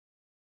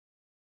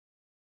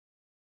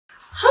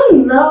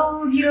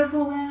Hello,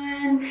 beautiful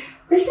women.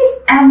 This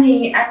is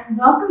Emmie, and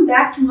welcome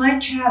back to my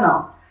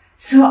channel.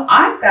 So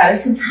I've got a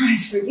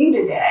surprise for you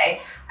today,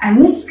 and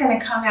this is going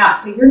to come out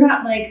so you're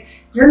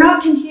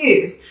not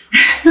confused.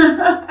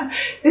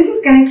 This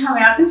is going to come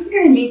out. This is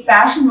going to be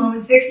Fashion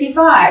Moment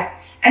 65,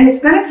 and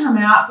it's going to come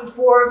out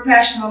before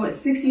Fashion Moment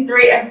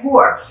 63 and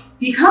 4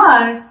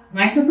 because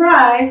my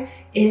surprise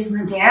is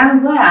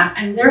Madame Glam,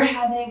 and they're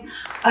having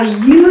a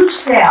huge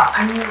sale.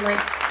 I mean, like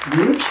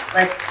huge,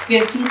 like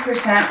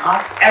 50%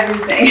 off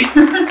everything.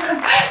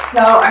 So,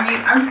 I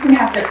mean, I'm just gonna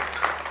have to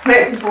put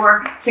it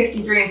before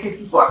 63 and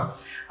 64.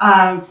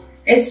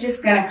 It's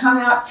just gonna come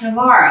out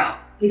tomorrow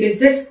because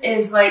this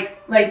is like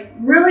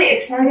really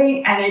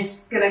exciting, and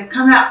it's gonna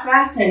come out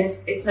fast, and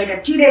it's like a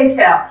 2-day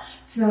sale.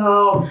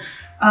 So,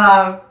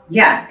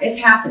 yeah, it's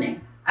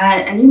happening.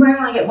 And you might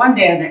only get 1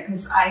 day of it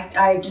because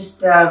I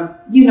just,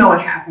 you know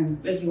what happened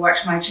if you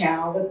watch my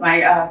channel with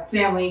my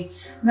family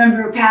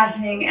member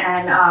passing.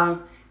 And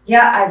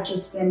yeah, I've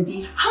just been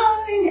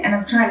behind, and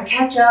I'm trying to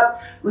catch up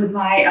with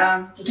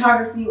my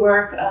photography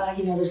work.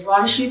 You know, there's a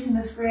lot of shoots in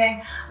the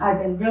spring. I've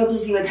been real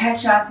busy with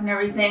headshots and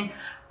everything.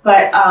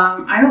 But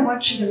I don't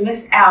want you to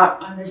miss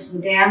out on this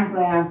Madame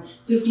Glam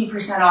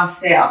 50% off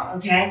sale,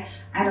 okay?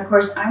 And of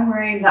course, I'm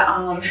wearing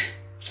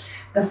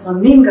the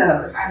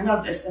flamingos. I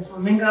love this, the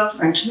flamingo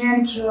French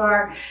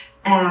manicure.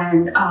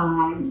 And,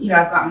 you know,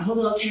 I've got my whole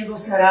little table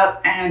set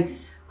up, and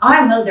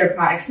I love their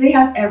products. They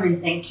have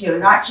everything too,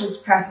 not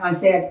just press-ons.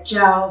 They have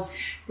gels.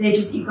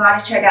 You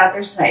gotta check out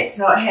their site.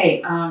 So,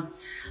 hey,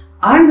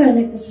 I'm gonna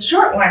make this a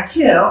short one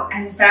too.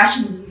 And the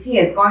fashion, as you see,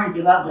 is going to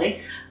be lovely,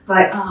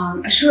 but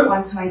a short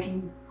one so I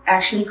can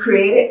actually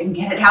create it and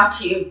get it out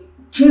to you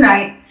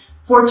tonight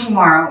for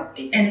tomorrow.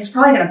 And it's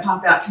probably gonna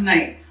pop out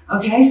tonight.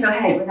 Okay, so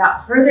hey,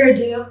 without further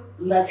ado,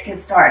 let's get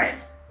started.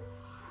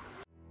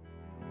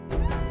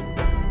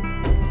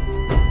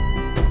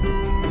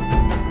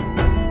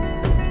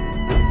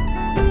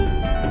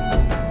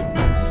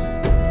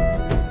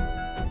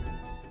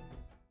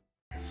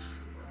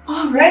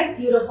 All right,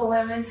 beautiful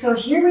women, so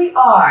here we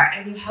are,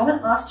 and you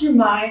haven't lost your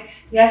mind.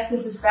 Yes,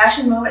 this is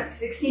Fashion Moment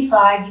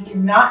 65. You do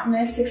not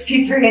miss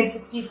 63 and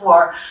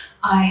 64.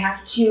 I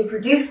have to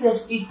produce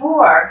this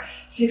before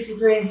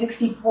 63 and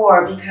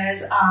 64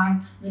 because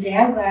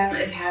Madame Glam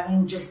is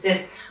having just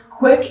this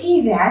quick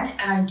event,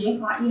 and I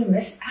didn't want you to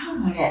miss out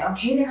on it,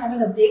 okay? They're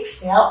having a big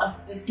sale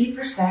of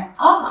 50%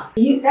 off.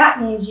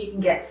 That means you can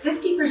get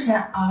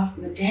 50% off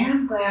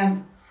Madame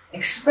Glam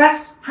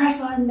Express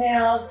press-on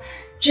nails,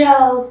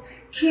 gels,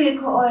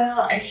 cuticle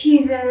oil,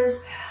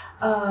 adhesives,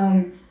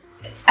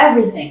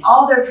 everything,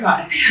 all their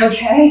products,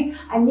 okay?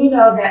 And you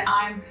know that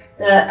I'm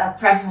the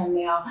press-on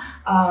nail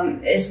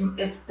is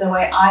the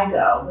way I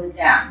go with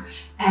them.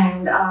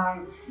 And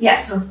yeah,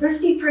 so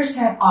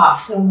 50% off.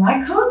 So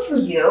my code for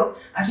you,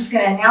 I'm just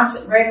going to announce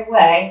it right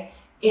away,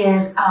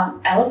 is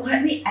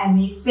eloquently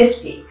Emmie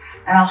 50.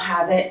 And I'll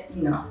have it,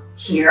 you know,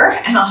 here,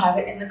 and I'll have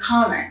it in the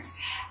comments.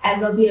 And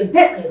there'll be a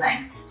bit.ly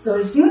link. So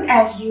as soon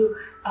as you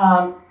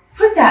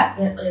put that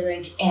bit.ly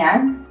link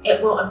in,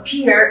 it will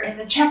appear in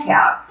the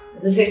checkout,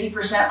 the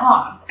 50%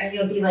 off, and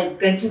you'll be like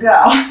good to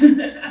go.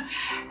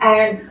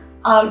 And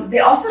they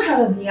also have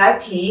a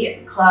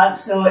VIP club,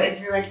 so if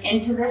you're like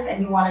into this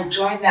and you want to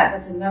join that,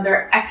 that's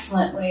another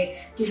excellent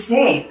way to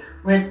save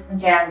with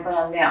Madame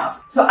Glam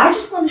nails. So I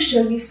just want to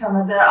show you some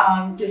of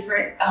the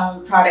different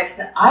products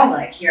that I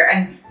like here,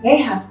 and they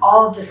have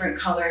all different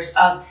colors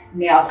of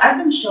nails. I've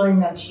been showing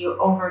them to you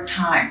over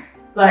time,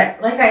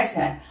 but like I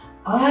said,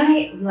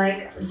 I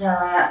like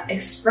the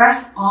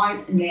Express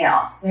on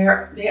nails. They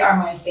are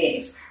my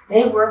faves.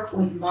 They work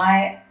with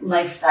my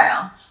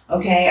lifestyle.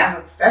 Okay, I'm a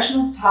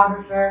professional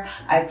photographer.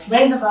 I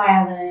play the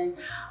violin.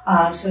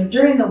 So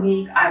during the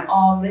week, I'm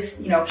all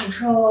this, you know,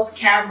 controls,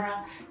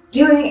 camera,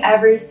 doing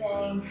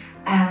everything.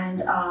 And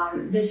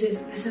this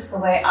is the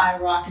way I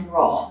rock and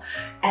roll.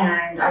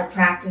 And I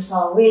practice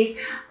all week.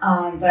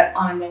 But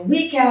on the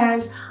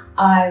weekend,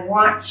 I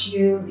want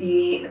to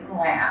be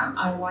glam.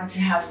 I want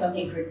to have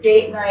something for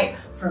date night,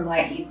 for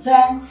my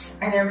events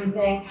and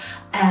everything.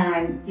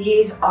 And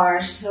these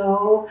are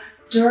so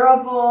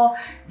durable.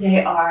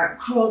 They are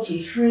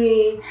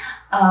cruelty-free.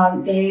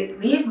 They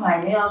leave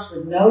my nails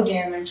with no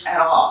damage at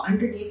all.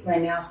 Underneath my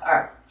nails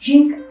are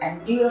pink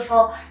and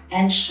beautiful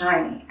and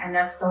shiny. And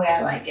that's the way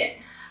I like it.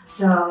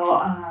 So,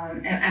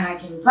 and I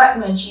can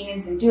button my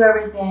jeans and do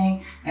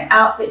everything, and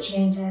outfit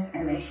changes,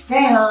 and they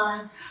stay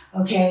on.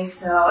 Okay,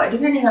 so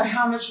depending on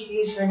how much you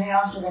use your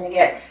nails, you're going to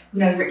get, you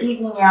know, your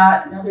evening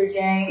out another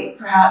day,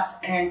 perhaps,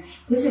 and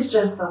this is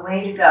just the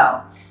way to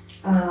go.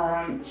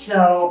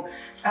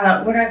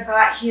 What I've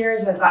got here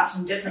is I've got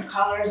some different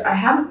colors. I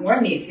haven't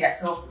worn these yet,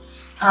 so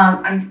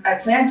I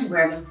plan to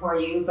wear them for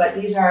you, but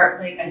these are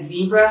like a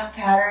zebra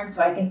pattern,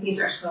 so I think these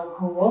are so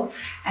cool.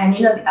 And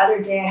you know, the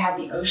other day I had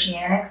the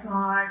Oceanics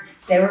on.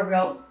 They were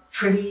real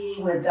pretty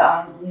with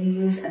the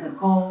blues and the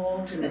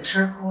golds and the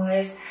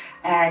turquoise.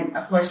 And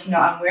of course, you know,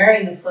 I'm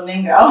wearing the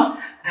flamingo,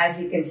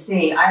 as you can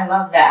see. I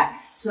love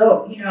that.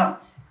 So, you know,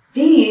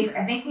 these,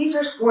 I think these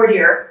are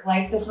sportier,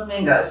 like the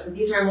flamingos. So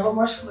these are a little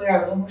more square,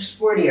 a little more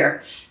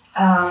sportier.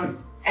 And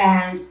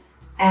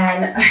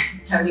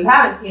you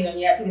haven't seen them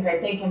yet because I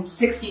think in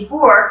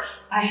 64,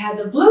 I had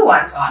the blue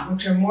ones on,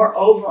 which are more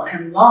oval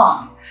and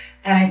long.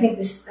 And I think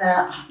this,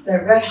 the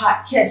Red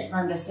Hot Kiss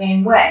run the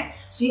same way.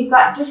 So you've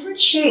got different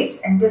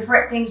shapes and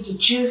different things to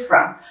choose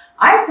from.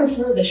 I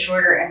prefer the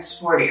shorter and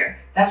sportier.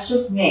 That's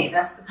just me.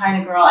 That's the kind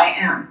of girl I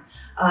am.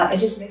 It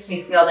just makes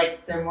me feel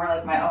like they're more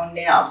like my own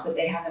nails, but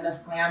they have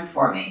enough glam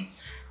for me.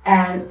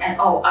 And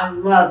oh, I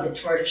love the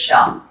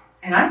tortoiseshell.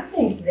 And I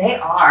think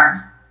they're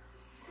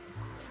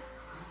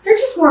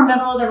just more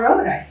middle of the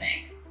road, I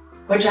think,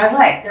 which I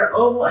like. They're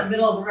oval and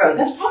middle of the road.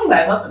 That's probably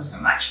why I love them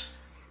so much.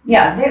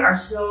 Yeah, they are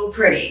so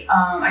pretty.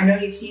 I know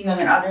you've seen them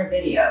in other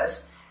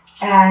videos.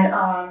 And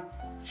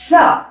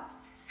so,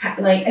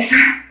 like,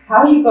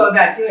 how do you go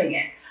about doing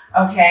it?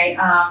 Okay,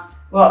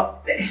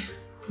 well,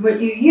 what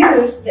you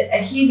use, the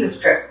adhesive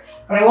strips,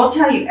 but I will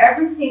tell you,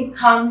 everything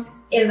comes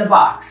in the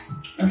box,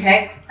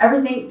 okay?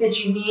 Everything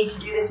that you need to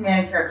do this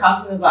manicure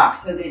comes in the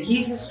box. So the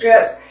adhesive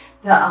strips,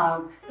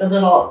 the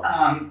little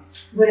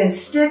wooden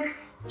stick,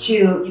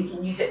 you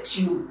can use it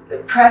to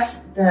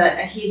press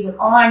the adhesive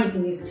on, you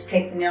can use it to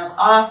take the nails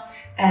off,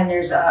 and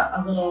there's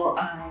a little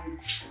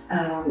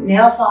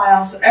nail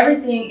file, so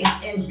everything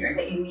is in here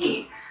that you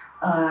need.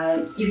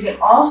 You can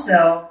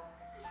also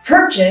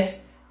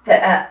purchase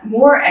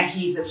more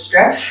adhesive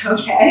strips,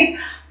 okay?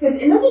 Because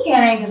in the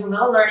beginning, there's a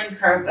little learning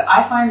curve, but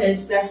I find that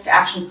it's best to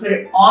actually put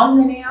it on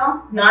the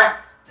nail, not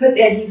put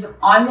the adhesive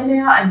on the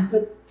nail and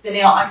put the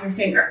nail on your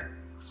finger,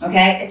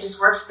 okay? It just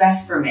works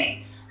best for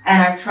me.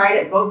 And I've tried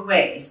it both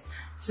ways.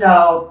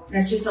 So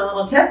that's just a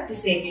little tip to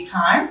save you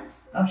time,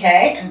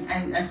 okay,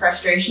 and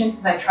frustration,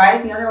 because I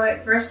tried it the other way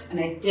at first and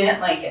I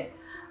didn't like it.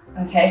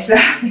 Okay, so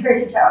here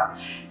you go.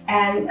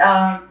 And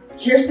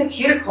here's the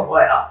cuticle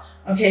oil.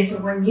 Okay,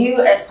 so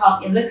it's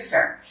called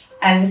Elixir.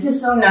 And this is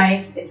so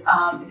nice.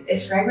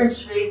 It's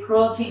fragrance-free,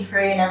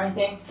 cruelty-free, and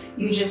everything.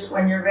 You just,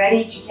 when you're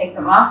ready to take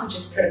them off, you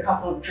just put a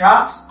couple of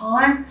drops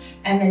on,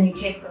 and then you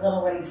take the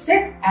little wooden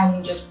stick and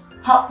you just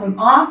pop them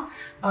off.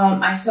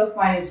 I soak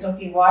mine in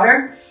soapy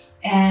water,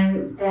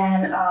 and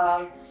then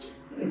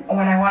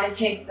when I want to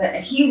take the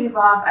adhesive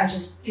off, I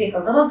just take a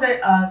little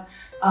bit of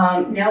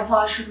nail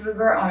polish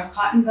remover on a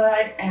cotton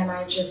bud, and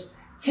I just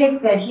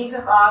take the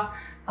adhesive off,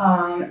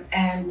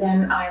 and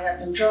then I let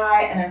them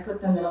dry, and I put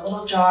them in a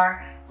little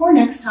jar for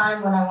next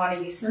time when I want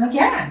to use them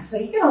again. So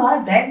you get a lot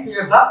of bang for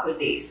your buck with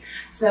these.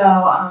 So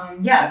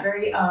yeah,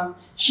 very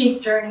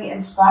Chic Journey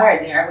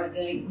inspired there with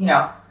the,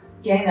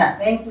 getting that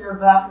bang for your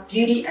buck,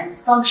 beauty and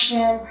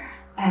function.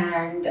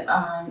 And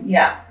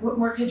yeah, what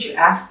more could you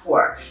ask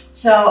for?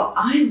 So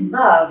I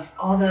love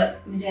all the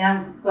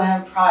Madame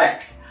Glam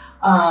products.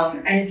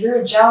 And if you're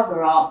a gel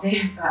girl, they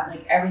have got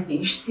like everything.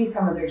 You should see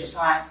some of their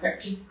designs. They're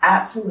just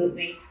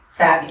absolutely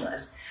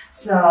fabulous.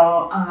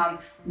 So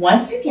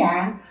once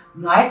again,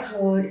 my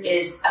code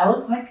is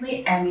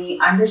eloquently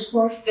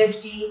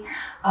Emmie_50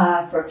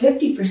 for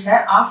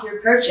 50% off your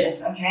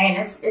purchase. Okay, and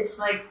it's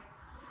like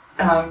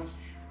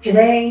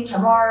today,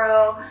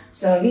 tomorrow.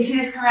 So if you see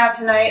this come out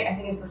tonight, I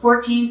think it's the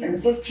 14th and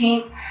the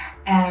 15th.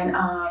 And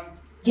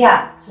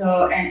yeah,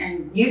 so,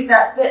 and use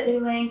that bit.ly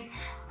link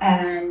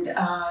and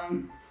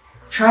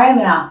try them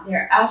out.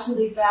 They're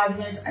absolutely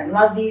fabulous. I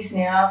love these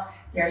nails.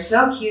 They're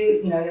so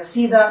cute. You'll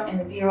see them in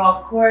the B-roll,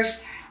 of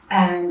course.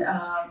 And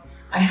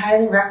I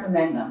highly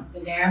recommend them,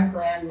 Madame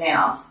Glam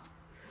nails.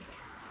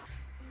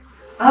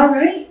 All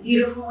right,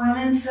 beautiful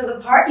women. So the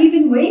part you've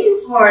been waiting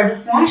for, the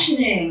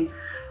fashioning.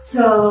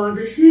 So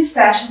this is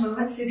Fashion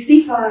Movement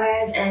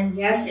 65, and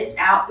yes, it's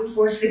out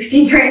before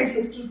 63 and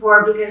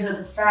 64 because of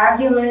the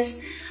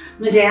fabulous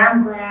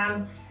Madame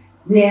Glam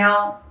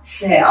nail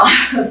sale,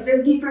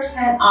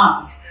 50%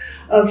 off.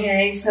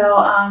 Okay, so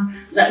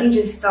let me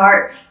just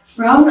start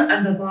from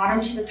the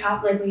bottom to the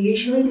top like we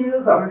usually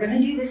do, but we're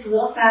gonna do this a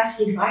little fast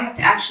because I have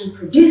to actually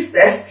produce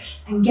this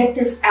and get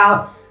this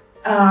out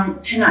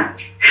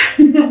tonight.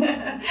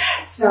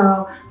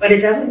 So, but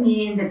it doesn't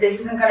mean that this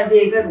isn't going to be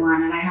a good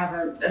one, and I have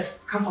a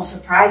couple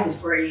surprises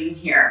for you in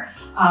here.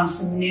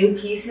 Some new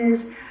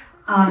pieces.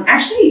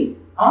 Actually,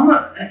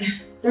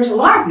 there's a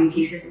lot of new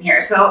pieces in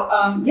here. So,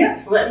 yeah,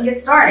 so let me get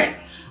started.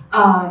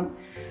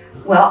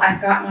 Well,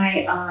 I've got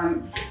my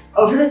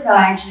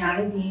over-the-thigh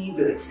Gianni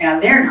boots. Now,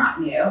 they're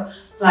not new,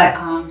 but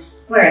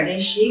boy, are they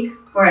chic,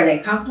 boy, are they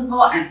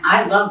comfortable, and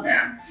I love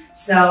them.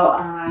 So,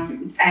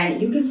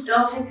 and you can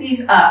still pick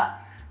these up.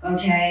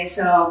 Okay,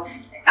 so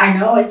I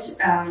know it's,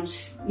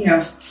 is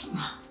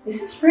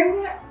it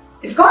spring yet?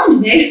 It's going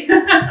to be.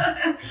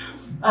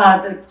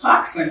 The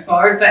clock's going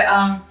forward, but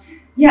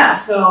yeah,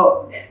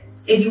 so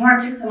if you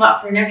want to pick them up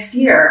for next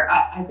year,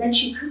 I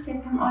bet you could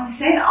get them on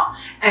sale.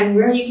 And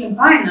where you can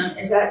find them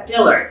is at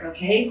Dillard's,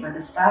 okay, for the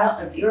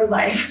style of your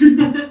life.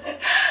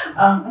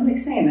 I like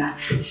saying that.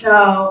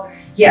 So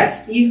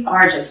yes, these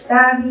are just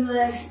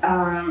fabulous.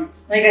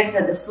 Like I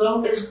said, the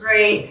slope is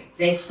great.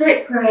 They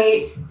fit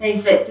great. They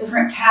fit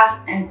different calf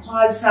and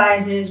quad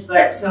sizes.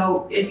 But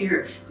so if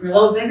you're a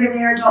little bigger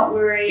there, don't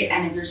worry.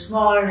 And if you're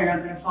smaller, they're not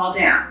going to fall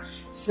down.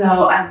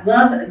 So I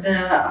love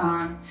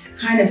the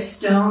kind of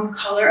stone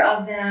color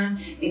of them.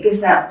 It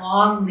gives that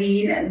long,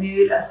 lean,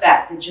 nude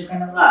effect that you're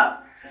gonna love.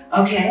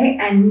 Okay,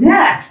 and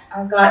next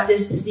I've got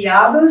this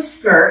Zeagoo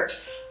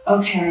skirt,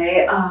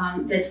 okay,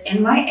 that's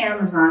in my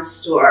Amazon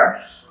store.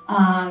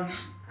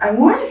 I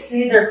want to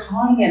say they're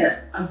calling it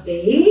a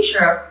beige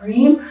or a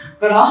cream,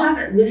 but I'll have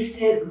it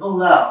listed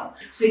below.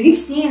 So you've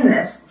seen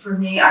this for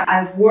me.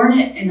 I've worn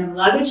it in a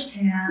luggage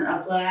tan,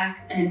 a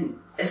black, and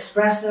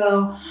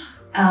espresso,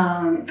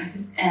 and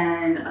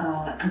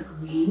a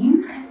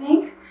green, I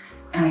think.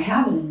 And I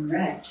have it in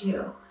red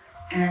too,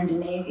 and a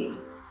navy.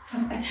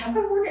 Have I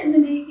worn it in the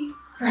navy?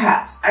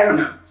 Perhaps, I don't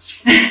know.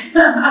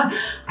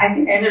 I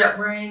think I ended up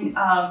wearing,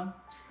 well,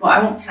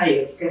 I won't tell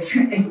you because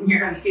you're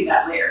gonna see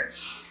that later.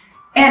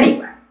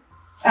 Anyway,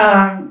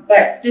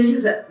 but this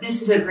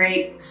is a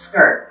great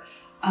skirt.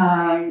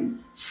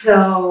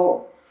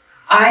 So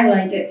I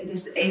like it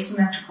because the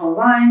asymmetrical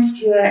lines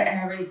to it and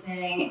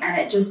everything,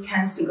 and it just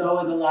tends to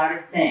go with a lot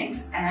of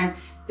things. And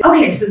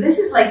okay, so this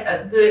is like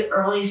a good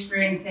early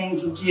spring thing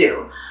to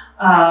do.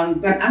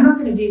 But I'm not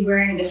going to be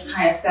wearing this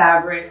kind of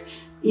fabric,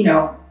 you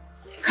know,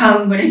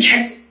 come when it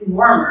gets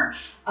warmer.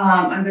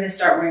 I'm going to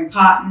start wearing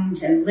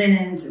cottons and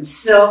linens and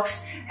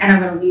silks, and I'm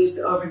going to lose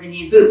the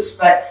over-the-knee boots.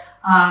 But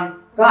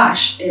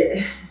gosh,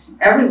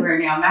 everywhere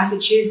now,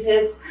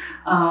 Massachusetts,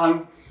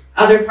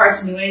 other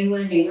parts of New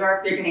England, New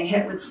York, they're getting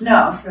hit with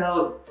snow.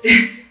 So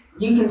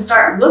you can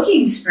start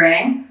looking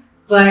spring,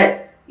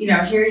 but you know,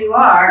 here you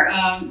are,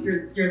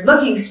 you're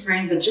looking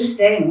spring, but you're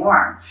staying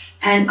warm.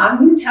 And I'm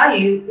going to tell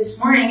you, this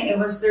morning it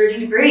was 30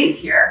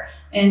 degrees here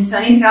in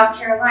sunny South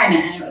Carolina,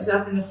 and it was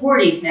up in the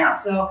 40s now.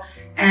 So,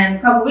 and a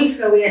couple weeks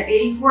ago we had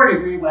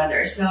 84-degree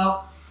weather.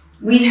 So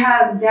we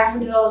have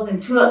daffodils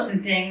and tulips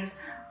and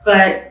things,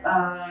 but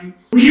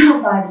we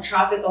don't buy the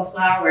tropical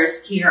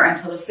flowers here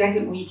until the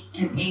second week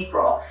in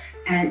April.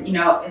 And, you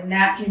know, and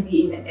that can be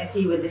even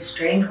iffy with the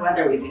strange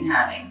weather we've been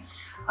having.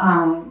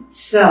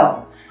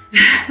 So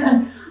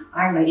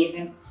I might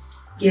even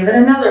give it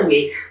another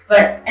week.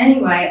 But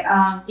anyway,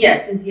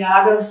 yes, the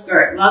Zeagoo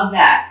skirt, love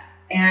that.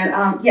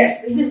 And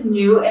yes, this is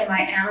new in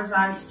my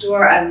Amazon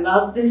store. I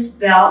love this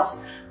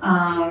belt.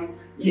 I'm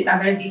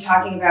going to be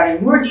talking about it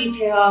in more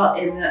detail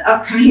in the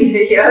upcoming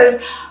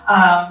videos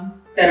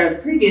that are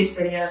the previous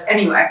videos.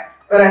 Anyway,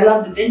 but I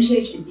love the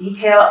vintage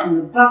detail in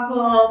the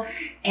buckle,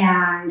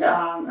 and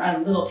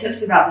little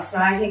tips about the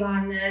sizing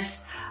on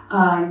this.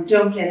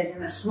 Don't get it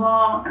in the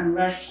small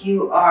unless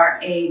you are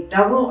a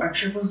double or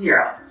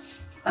 000.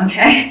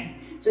 Okay,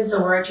 just a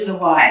word to the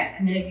wise.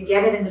 And then if you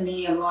get it in the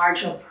medium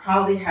large, you'll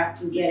probably have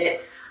to get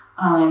it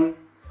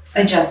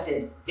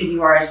adjusted if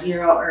you are a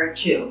 0 or a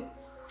 2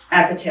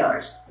 at the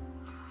tailor's.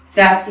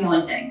 That's the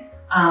only thing.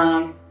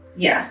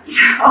 Yeah,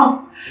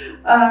 so,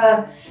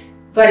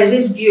 but it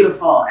is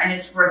beautiful and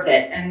it's worth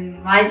it.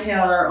 And my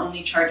tailor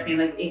only charged me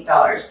like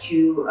 $8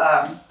 to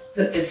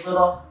put this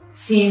little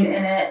seam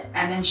in it,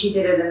 and then she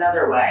did it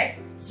another way.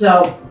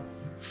 So,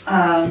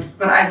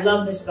 but I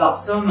love this belt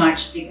so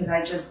much because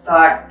I just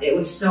thought it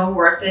was so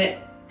worth it.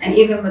 And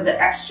even with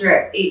the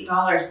extra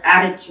 $8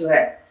 added to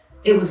it,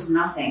 it was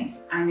nothing.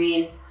 I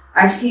mean,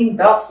 I've seen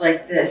belts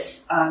like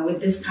this with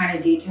this kind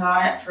of detail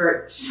on it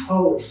for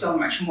so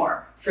much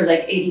more, for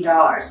like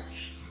 $80.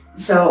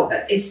 So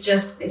it's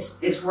just,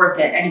 it's worth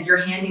it. And if you're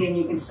handy and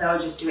you can sew,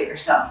 just do it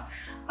yourself.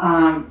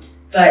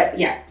 But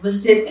yeah,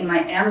 listed in my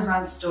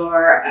Amazon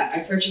store. I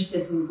purchased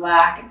this in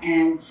black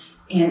and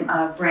in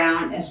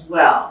brown as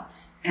well.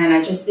 And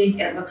I just think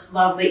it looks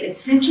lovely. It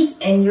cinches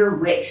in your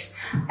waist.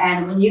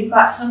 And when you've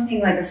got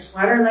something like a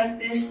sweater like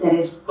this that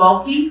is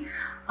bulky,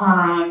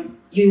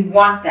 you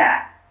want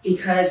that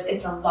because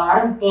it's a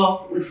lot of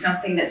bulk with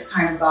something that's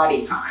kind of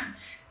bodycon.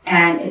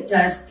 And it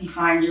does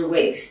define your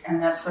waist.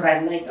 And that's what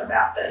I like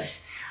about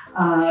this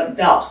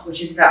belt,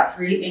 which is about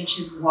 3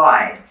 inches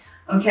wide.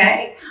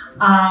 Okay,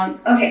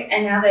 okay,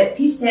 and now the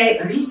piece de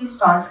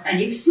resistance,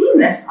 and you've seen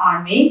this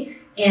on me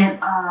in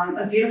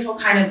a beautiful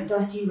kind of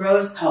dusty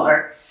rose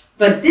color,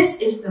 but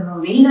this is the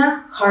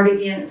Melina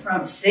cardigan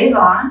from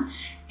Sessoms,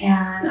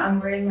 and I'm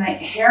wearing my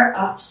hair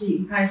up so you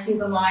can kind of see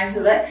the lines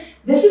of it.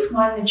 This is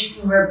one that you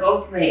can wear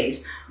both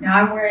ways.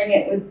 Now I'm wearing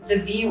it with the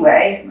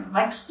V-way.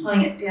 My mic's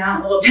pulling it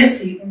down a little bit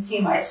so you can see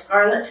my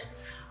Skarlett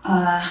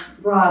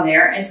bra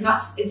there. It's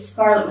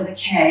Skarlett with a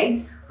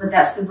K, but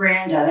that's the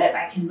brand of it.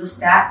 I can list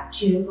that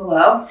too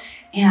below.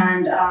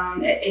 And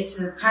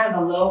it's a kind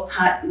of a low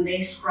cut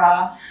lace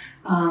bra.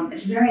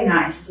 It's very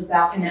nice. It's a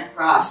Balconette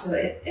bra.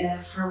 So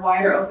for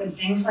wider open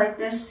things like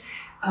this,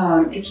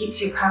 it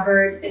keeps you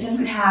covered. It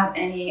doesn't have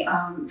any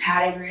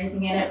padding or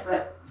anything in it,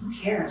 but who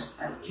cares?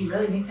 Do you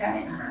really need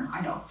padding? I don't know.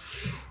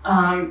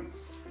 I don't.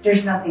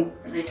 There's nothing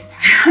really to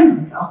padding. I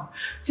don't know.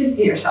 Just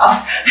be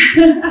yourself.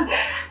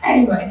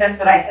 Anyway, that's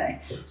what I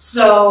say.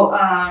 So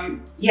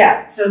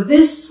yeah, so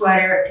this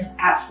sweater is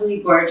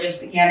absolutely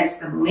gorgeous. Again, it's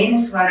the Melina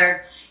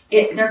sweater.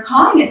 They're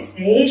calling it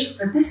sage,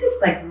 but this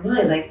is like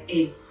really like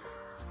a,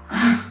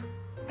 I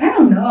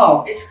don't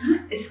know.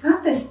 It's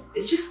got this,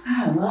 it's just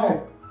got a lot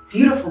of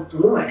beautiful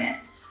blue in it.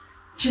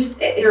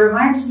 Just, it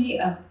reminds me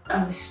of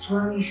a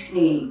stormy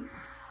sea.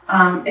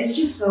 It's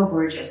just so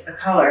gorgeous. The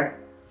color,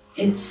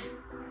 it's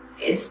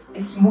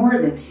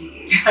more than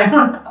sage. I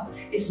don't know.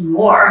 It's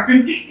more.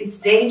 It's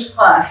sage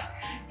plus.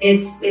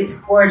 It's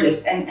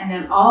gorgeous. And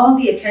then all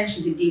the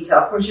attention to detail.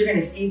 Of course, you're going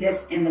to see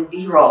this in the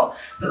B-roll.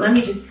 But let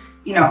me just,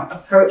 you know,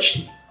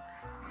 approach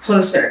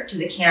closer to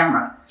the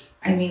camera.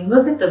 I mean,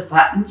 look at the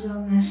buttons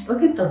on this.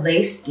 Look at the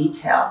lace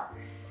detail.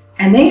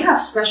 And they have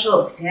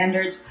special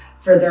standards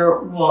for their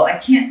wool. I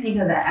can't think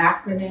of the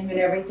acronym and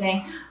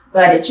everything,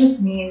 but it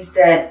just means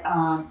that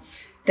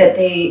that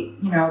they,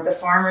 you know, the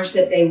farmers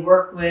that they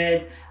work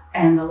with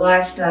and the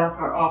livestock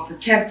are all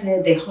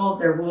protected. They hold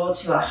their wool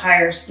to a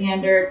higher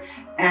standard.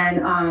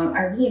 And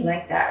I really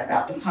like that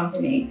about the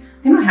company.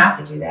 They don't have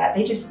to do that.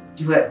 They just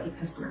do it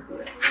because they're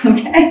good,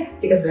 okay?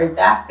 Because they're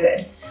that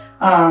good.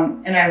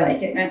 And I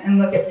like it. And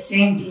look at the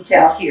same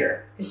detail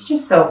here. It's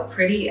just so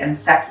pretty and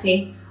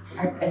sexy.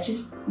 I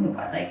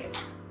like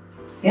it.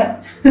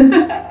 Yep.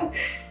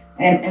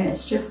 And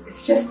it's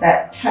just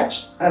that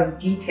touch of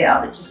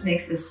detail that just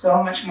makes this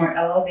so much more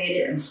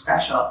elevated and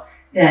special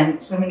than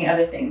so many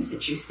other things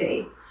that you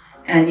see.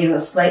 And, you know, a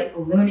slight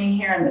ballooning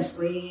here in the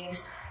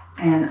sleeves.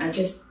 And I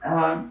just,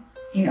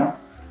 you know,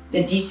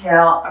 the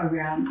detail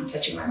around, I'm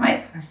touching my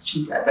mic, I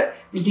shouldn't do that, but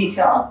the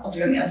detail, I'll do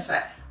it on the other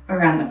side,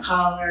 around the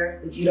collar,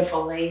 the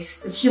beautiful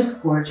lace. It's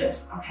just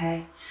gorgeous,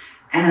 okay?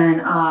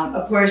 And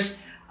of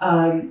course,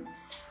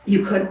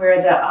 you could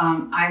wear the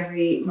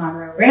Ivory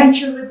Monroe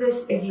Rancher with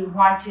this if you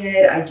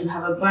wanted. I do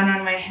have a bun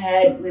on my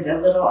head with a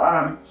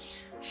little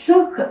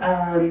silk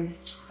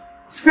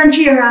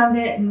scrunchie around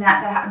it, and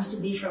that happens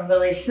to be from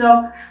Lily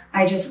Silk.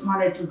 I just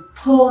wanted to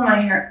pull my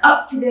hair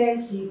up today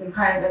so you can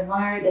kind of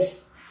admire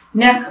this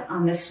neck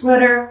on this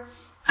sweater.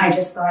 I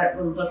just thought it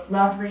would look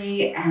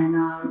lovely,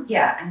 and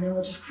yeah, and then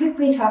we'll just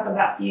quickly talk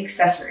about the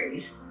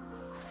accessories.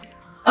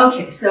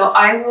 Okay, so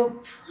I will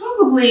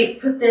probably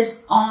put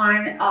this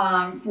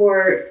on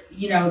for,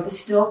 you know, the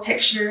still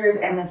pictures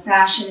and the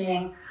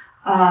fashioning.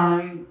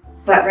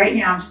 But right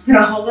now I'm just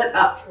gonna hold it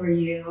up for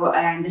you.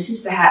 And this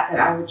is the hat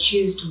that I would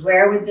choose to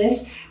wear with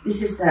this.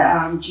 This is the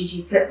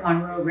GIGI Pip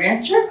Monroe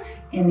Rancher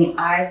in the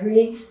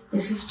ivory.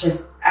 This is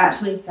just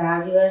absolutely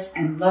fabulous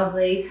and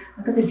lovely.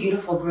 Look at the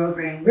beautiful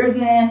grosgrain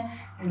ribbon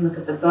and look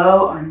at the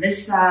bow on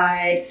this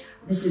side.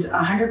 This is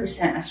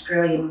 100%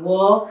 Australian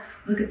wool.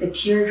 Look at the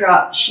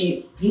teardrop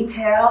shaped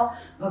detail.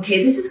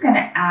 Okay, this is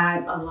gonna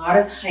add a lot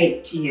of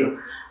height to you.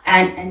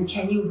 And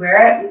can you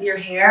wear it with your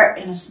hair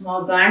in a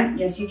small bun?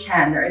 Yes, you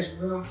can. There is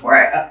room for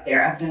it up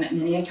there. I've done it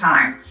many a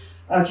time.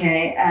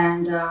 Okay,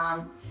 and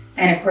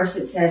of course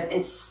it says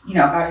it's, you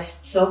know, got a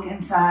silk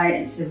inside.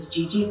 It says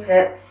GIGI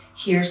Pip.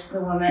 Here's to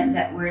the woman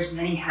that wears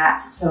many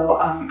hats. So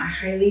I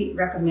highly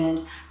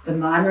recommend the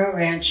Monroe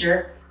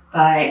Rancher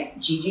by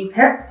GIGI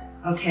Pip.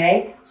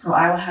 Okay, so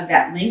I will have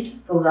that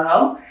linked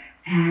below,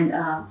 and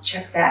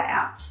check that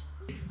out.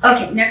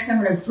 Okay, next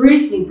I'm going to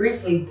briefly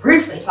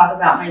talk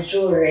about my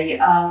jewelry.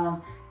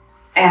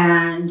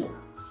 And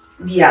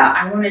yeah,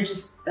 I want to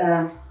just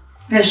show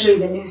you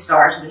the new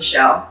stars of the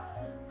show,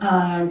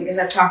 because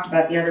I've talked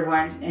about the other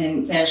ones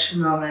in Fashion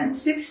Moment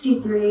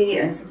 63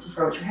 and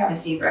 64, which we haven't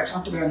seen, but I've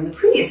talked about in the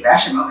previous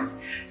Fashion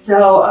Moments.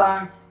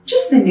 So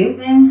just the new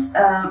things,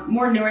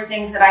 more newer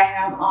things that I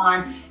have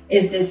on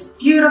is this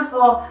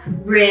beautiful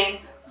ring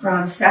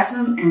from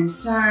Sessoms and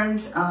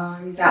Sons.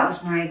 That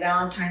was my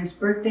Valentine's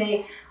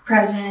birthday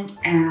present,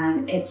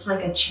 and it's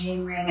like a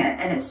chain ring,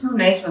 and it's so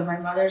nice with my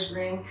mother's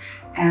ring,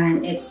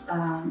 and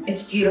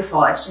it's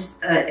beautiful. It's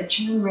just a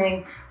chain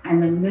ring,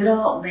 and the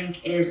middle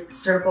link is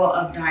circle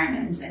of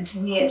diamonds, and to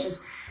me it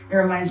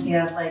reminds me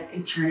of like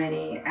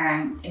eternity,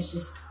 and it's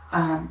just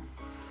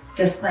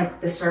like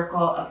the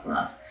circle of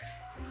love.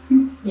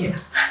 Yeah,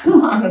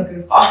 I'm a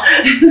goofball.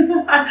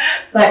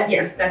 But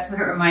yes, that's what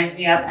it reminds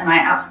me of, and I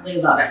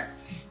absolutely love it.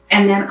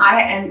 And then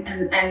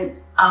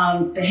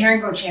the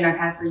herringbone chain I've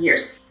had for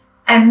years.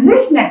 And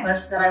this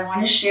necklace that I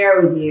want to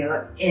share with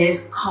you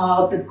is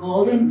called the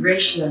Golden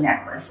Ratio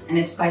Necklace, and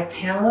it's by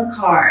Pamela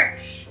Card.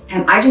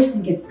 And I just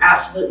think it's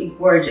absolutely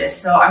gorgeous.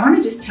 So I want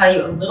to just tell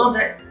you a little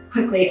bit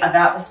quickly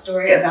about the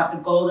story about the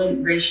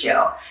golden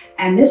ratio.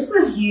 And this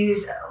was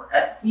used,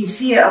 you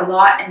see it a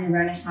lot in the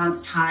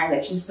Renaissance time.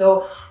 It's just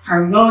so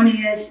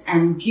harmonious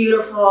and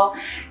beautiful,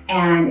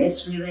 and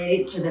it's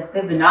related to the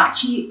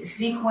Fibonacci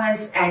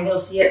sequence, and you'll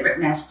see it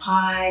written as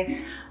pi,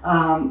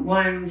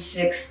 1,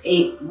 6,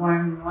 8,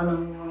 1,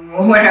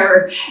 1,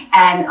 whatever.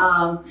 And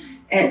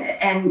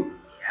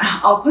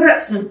I'll put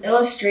up some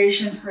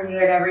illustrations for you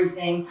and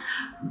everything,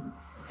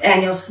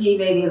 and you'll see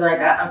maybe like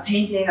a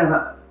painting of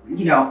a,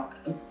 you know,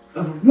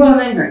 of a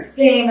woman very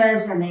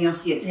famous, and then you'll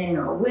see a painting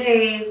of a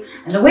wave.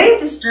 And the wave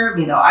disturbed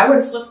me though. I would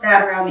have flipped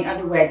that around the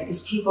other way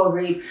because people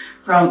read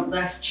from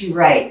left to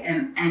right,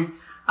 and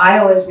I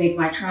always make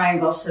my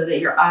triangle so that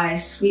your eye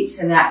sweeps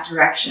in that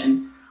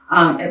direction.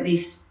 At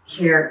least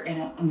here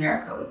in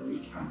America we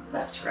read from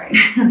left to right.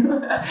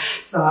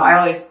 So I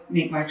always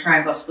make my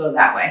triangles flow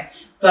that way.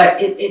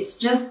 But it's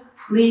just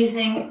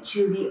pleasing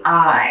to the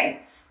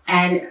eye.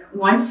 And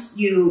once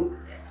you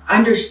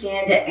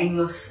understand it and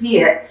you'll see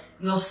it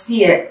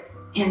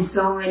in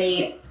so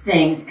many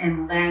things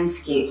and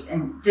landscapes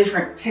and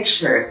different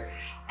pictures,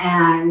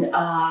 and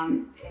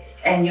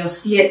you'll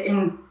see it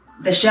in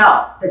the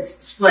shell that's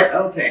split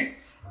open,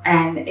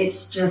 and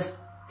it's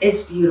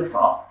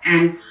beautiful.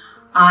 And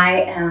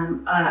I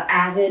am an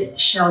avid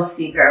shell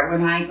seeker.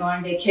 When I go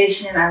on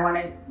vacation, I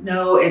want to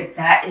know if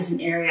that is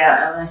an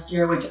area. Last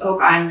year I went to Oak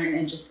Island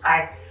and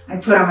I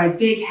put on my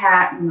big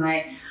hat and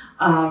my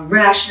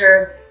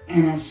rasher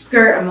and a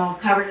skirt. I'm all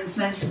covered in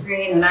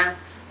sunscreen, and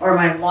or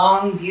my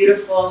long,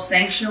 beautiful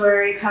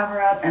sanctuary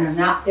cover up, and I'm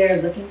out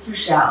there looking for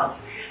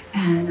shells.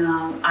 And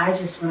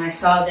when I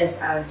saw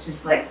this, I was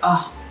just like,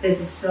 oh,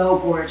 this is so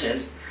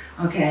gorgeous.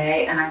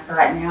 Okay, and I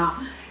thought, now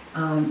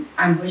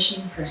I'm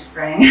wishing for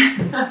spring.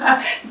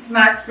 It's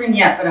not spring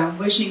yet, but I'm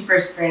wishing for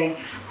spring.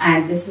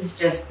 And this is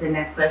just the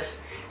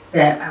necklace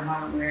that I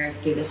want to wear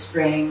through the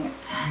spring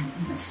and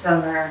in the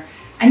summer.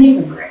 And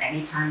you can wear it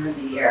any time of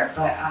the year,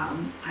 but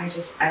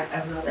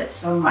I love it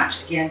so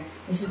much. Again,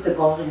 this is the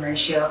Golden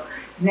Ratio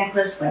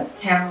necklace by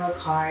Pamela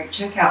Card.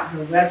 Check out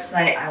her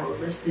website. I will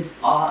list this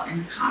all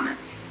in the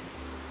comments.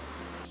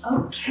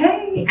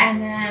 Okay,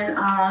 and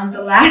then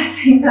the last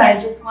thing that I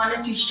just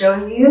wanted to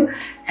show you,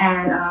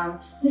 and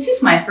this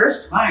is my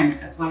first one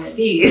of one of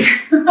these.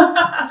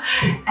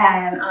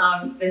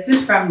 And this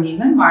is from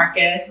Neiman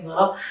Marcus, a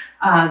little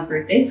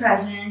birthday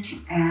present,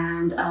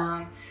 and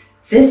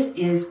this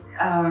is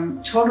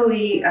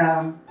totally,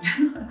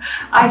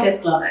 I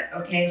just love it.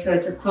 Okay, so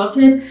it's a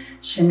quilted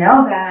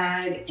Chanel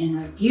bag in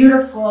a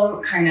beautiful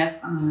kind of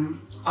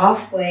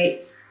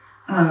off-white,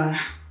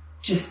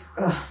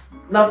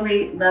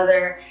 lovely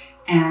leather,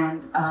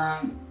 and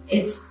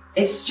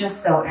it's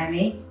just so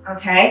Emmie,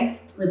 okay,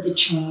 with the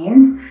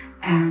chains.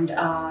 And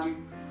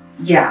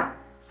yeah,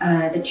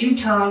 the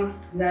two-tone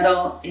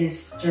metal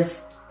is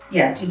just,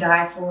 yeah, to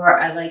die for.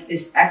 I like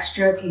this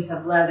extra piece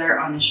of leather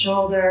on the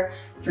shoulder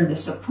for the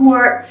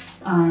support.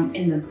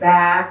 In the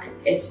back,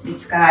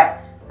 it's got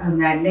a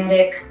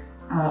magnetic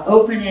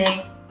opening.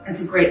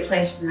 It's a great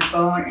place for your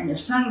phone and your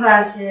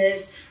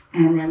sunglasses.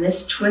 And then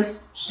this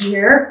twist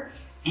here,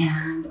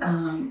 and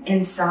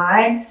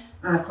inside,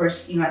 of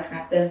course, you know, it's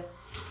got the,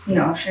 you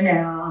know,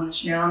 Chanel and the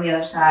Chanel on the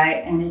other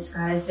side, and it's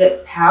got a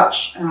zip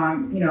pouch,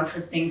 you know,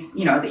 for things,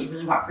 you know, that you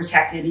really want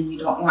protected and you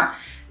don't want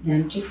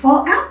them to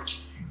fall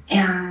out.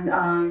 And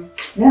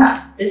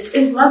yeah, this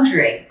is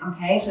luxury,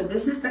 okay? So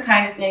this is the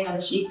kind of thing on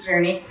the chic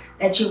journey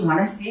that you want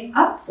to save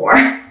up for.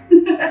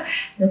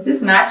 This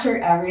is not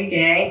your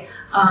everyday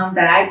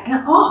bag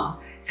at all.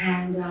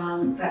 And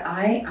but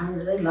I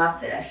really love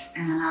this,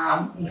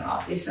 and you know,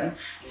 I'll do some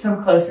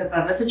close-up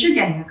of it, but you're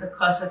getting a good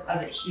close-up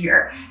of it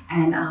here.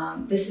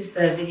 And this is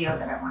the video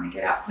that I want to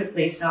get out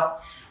quickly, so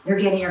you're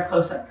getting your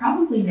close-up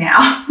probably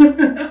now.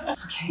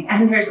 Okay,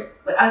 and there's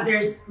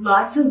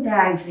lots of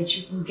bags that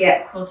you can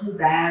get, quilted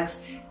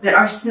bags that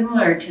are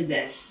similar to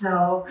this.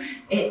 So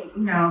it,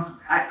 you know,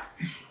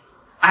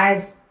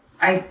 I've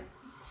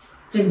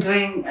been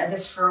doing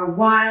this for a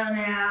while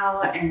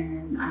now,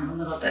 and I'm a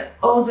little bit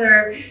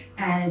older,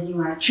 and if you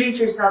want to treat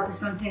yourself to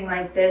something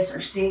like this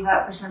or save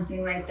up for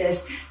something like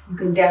this, you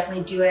can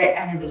definitely do it.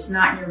 And if it's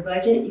not in your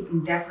budget, you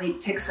can definitely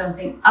pick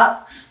something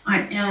up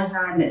on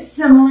Amazon that's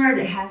similar,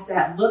 that has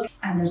that look,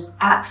 and there's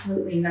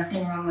absolutely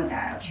nothing wrong with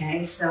that,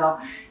 okay? So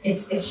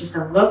it's just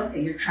a look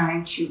that you're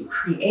trying to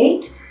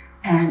create.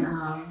 And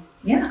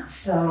yeah,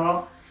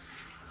 so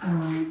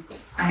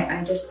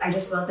I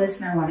just love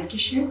this, and I wanted to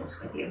share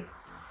this with you.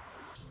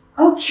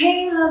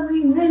 Okay,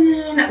 lovely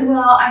women.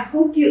 Well, I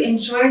hope you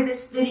enjoyed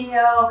this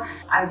video.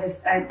 I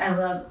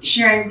love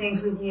sharing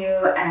things with you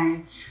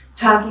and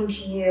talking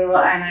to you,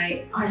 and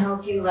I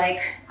hope you like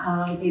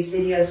these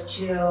videos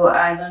too.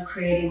 I love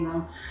creating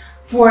them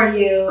for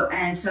you.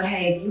 And so,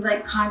 hey, if you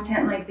like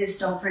content like this,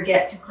 don't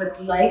forget to click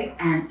like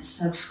and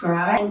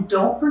subscribe. And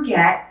don't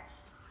forget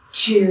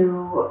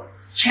to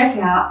check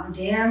out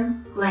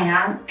Madame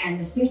Glam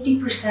and the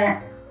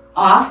 50%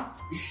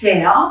 off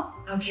sale.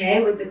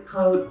 Okay, with the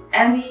code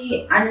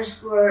Emmie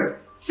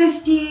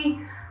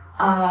 _50.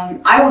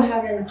 I will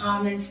have it in the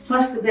comments,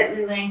 plus the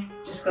bit.ly link.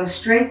 Just go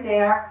straight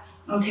there.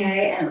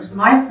 Okay, and it was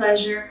my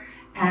pleasure.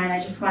 And I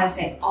just want to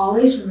say,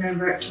 always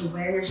remember to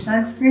wear your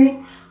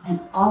sunscreen, and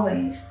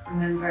always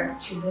remember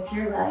to live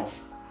your life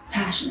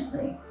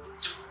passionately.